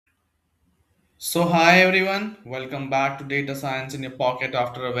So, hi everyone, welcome back to Data Science in your pocket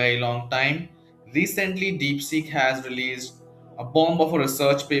after a very long time. Recently, DeepSeek has released a bomb of a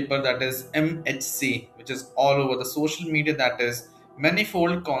research paper that is mHC, which is all over the social media, that is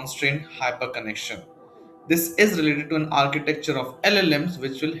Manifold Constraint Hyperconnection. This is related to an architecture of LLMs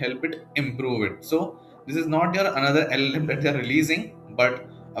which will help it improve it. So, this is not your another LLM that they are releasing, but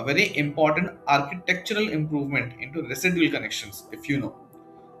a very important architectural improvement into residual connections, if you know.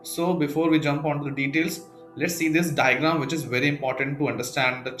 So before we jump onto the details, let's see this diagram, which is very important to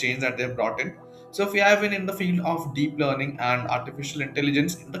understand the change that they've brought in. So if you have been in the field of deep learning and artificial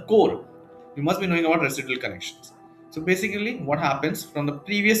intelligence in the core, you must be knowing about residual connections. So basically what happens from the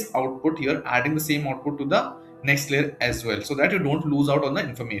previous output, you're adding the same output to the next layer as well, so that you don't lose out on the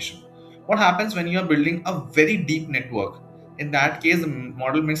information. What happens when you are building a very deep network? In that case, the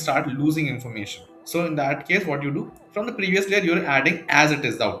model may start losing information. So in that case, what you do from the previous layer, you're adding as it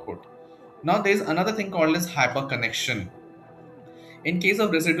is the output. Now there is another thing called as hyperconnection. In case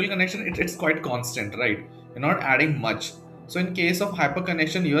of residual connection, it's quite constant, right? You're not adding much. So in case of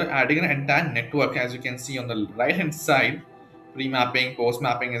hyperconnection, you're adding an entire network. As you can see on the right hand side, pre-mapping,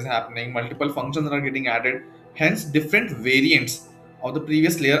 post-mapping is happening, multiple functions are getting added, hence different variants of the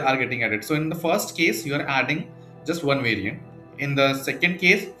previous layer are getting added. So in the first case, you are adding just one variant. In the second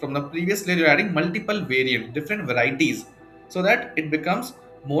case, from the previous layer, you're adding multiple variants, different varieties, so that it becomes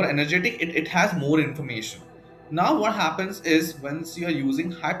more energetic, it has more information. Now what happens is once you are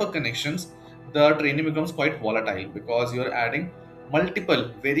using hyperconnections, the training becomes quite volatile because you are adding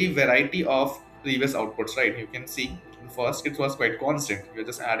multiple very variety of previous outputs, right? You can see first it was quite constant. You're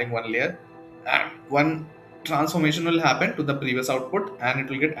just adding one layer and one transformation will happen to the previous output and it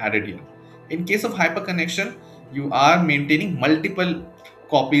will get added here. In case of hyperconnection, you are maintaining multiple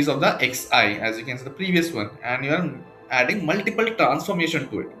copies of the xi, as you can see the previous one, and you are adding multiple transformation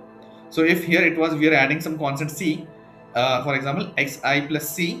to it. So if here it was we are adding some constant c, for example xi plus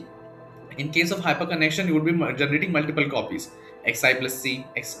c. In case of hyperconnection, you would be generating multiple copies: xi plus c,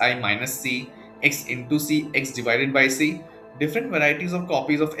 xi minus c, x into c, x divided by c. Different varieties of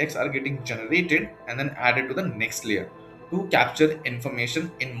copies of x are getting generated and then added to the next layer to capture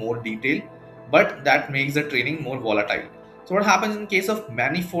information in more detail, but that makes the training more volatile. So what happens in case of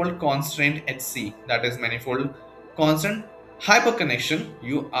manifold constraint HC, that is manifold constant hyperconnection,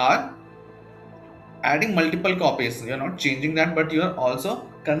 you are adding multiple copies. You're not changing that, but you're also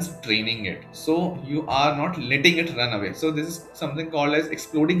constraining it, so you are not letting it run away. So this is something called as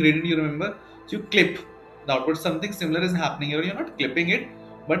exploding gradient, you remember. So you clip the output. Something similar is happening here. You're not clipping it,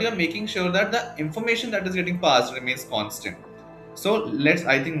 but you're making sure that the information that is getting passed remains constant. So let's,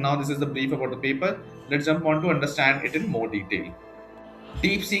 I think now this is the brief about the paper. Let's jump on to understand it in more detail.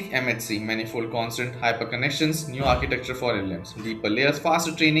 DeepSeek mHC, manifold constant hyperconnections, new architecture for LLMs, deeper layers,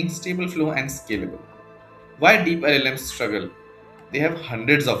 faster training, stable flow, and scalable. Why deep LLMs struggle? They have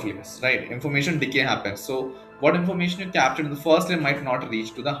hundreds of layers, right? Information decay happens. So what information you captured in the first layer might not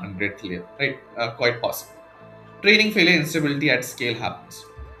reach to the 100th layer, right? Quite possible. Training failure, instability at scale happens.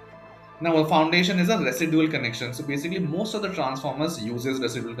 Now a foundation is a residual connection. So basically most of the transformers uses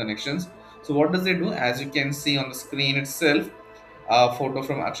residual connections. So what does they do? As you can see on the screen itself, a photo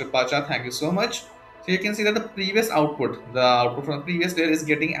from Akshay, thank you so much. So you can see that the output from the previous layer is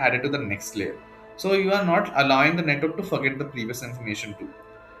getting added to the next layer. So you are not allowing the network to forget the previous information too.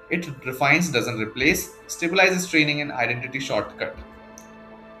 It refines, doesn't replace, stabilizes training and identity shortcut.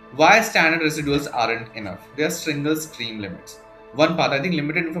 Why standard residuals aren't enough? They are single stream limits. One path, I think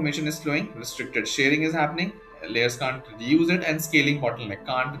limited information is flowing, restricted sharing is happening, layers can't reuse it, and scaling bottleneck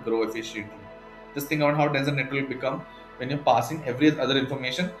can't grow efficiently. Just think about how dense a network will become when you're passing every other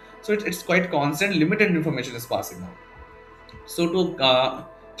information. So it's quite constant, limited information is passing now. So to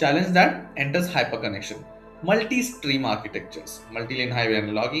challenge that, enters hyperconnection. Multi-stream architectures, multi-lane highway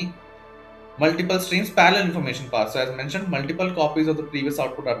analogy, multiple streams, parallel information paths. So as mentioned, multiple copies of the previous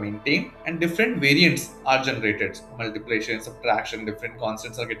output are maintained and different variants are generated. Multiplication, subtraction, different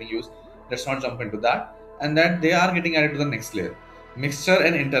constants are getting used. Let's not jump into that. And that they are getting added to the next layer. Mixture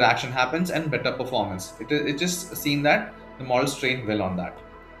and interaction happens and better performance. It just seen that the models train well on that.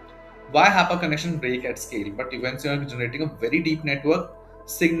 Why hyperconnection break at scale? But once you are generating a very deep network,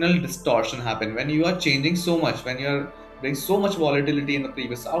 signal distortion happen. When you are changing so much, when you are bring so much volatility in the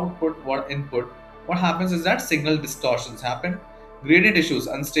previous output or input, what happens is that signal distortions happen, gradient issues,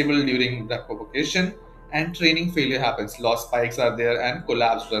 unstable during the propagation, and training failure happens. Loss spikes are there and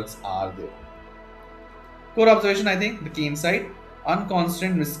collapse runs are there. Core observation, I think the key insight: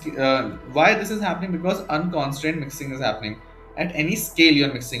 why this is happening? Because unconstrained mixing is happening. At any scale you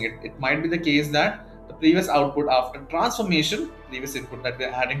are mixing it. It might be the case that the previous output after transformation, previous input that we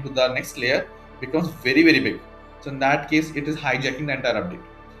are adding to the next layer, becomes very, very big. So in that case, it is hijacking the entire update.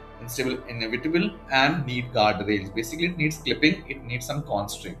 Unstable, inevitable, and need guardrails. Basically, it needs clipping, it needs some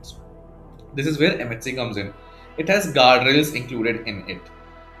constraints. This is where mHC comes in. It has guardrails included in it.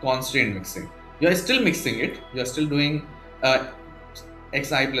 Constraint mixing. You are still mixing it. You are still doing uh,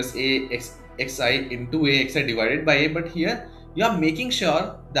 xi plus a xi into a xi divided by a. But here you are making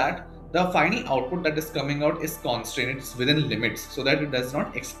sure that the final output that is coming out is constrained. It's within limits so that it does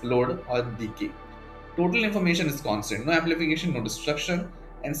not explode or decay. Total information is constant. No amplification, no destruction,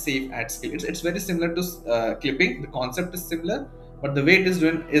 and safe at scale. It's very similar to clipping. The concept is similar, but the way it is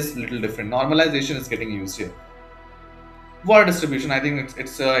doing is little different. Normalization is getting used here. Water distribution. I think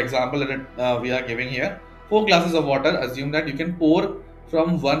it's an example that we are giving here. 4 glasses of water. Assume that you can pour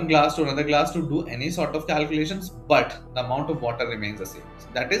from one glass to another glass to do any sort of calculations, but the amount of water remains the same. So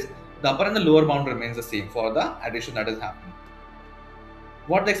that is, the upper and the lower bound remains the same for the addition that is happening.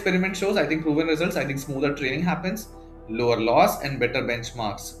 What the experiment shows, I think proven results, I think smoother training happens, lower loss and better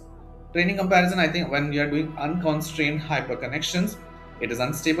benchmarks. Training comparison, I think when you are doing unconstrained hyperconnections, it is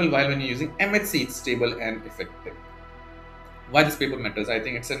unstable, while when you're using mHC, it's stable and effective. Why this paper matters? I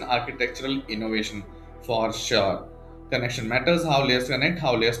think it's an architectural innovation for sure. Connection matters, how layers connect,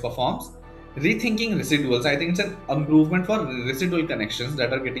 how layers performs. Rethinking residuals, I think it's an improvement for residual connections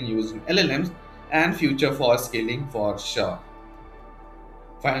that are getting used in LLMs and future for scaling for sure.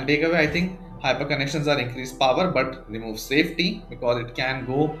 Final takeaway, I think hyperconnections are increased power but remove safety because it can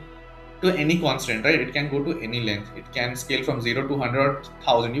go to any constraint, right? It can go to any length. It can scale from 0 to 100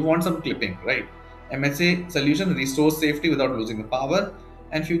 1000. You want some clipping, right? MSA solution restores safety without losing the power,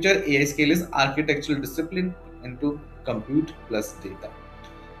 and future AI scale is architectural discipline into compute plus data.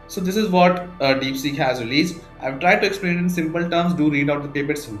 So this is what DeepSeek has released. I've tried to explain it in simple terms. Do read out the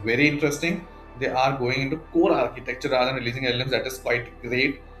paper; it's very interesting. They are going into core architecture rather than releasing LLMs. That is quite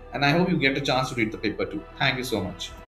great, and I hope you get a chance to read the paper too. Thank you so much.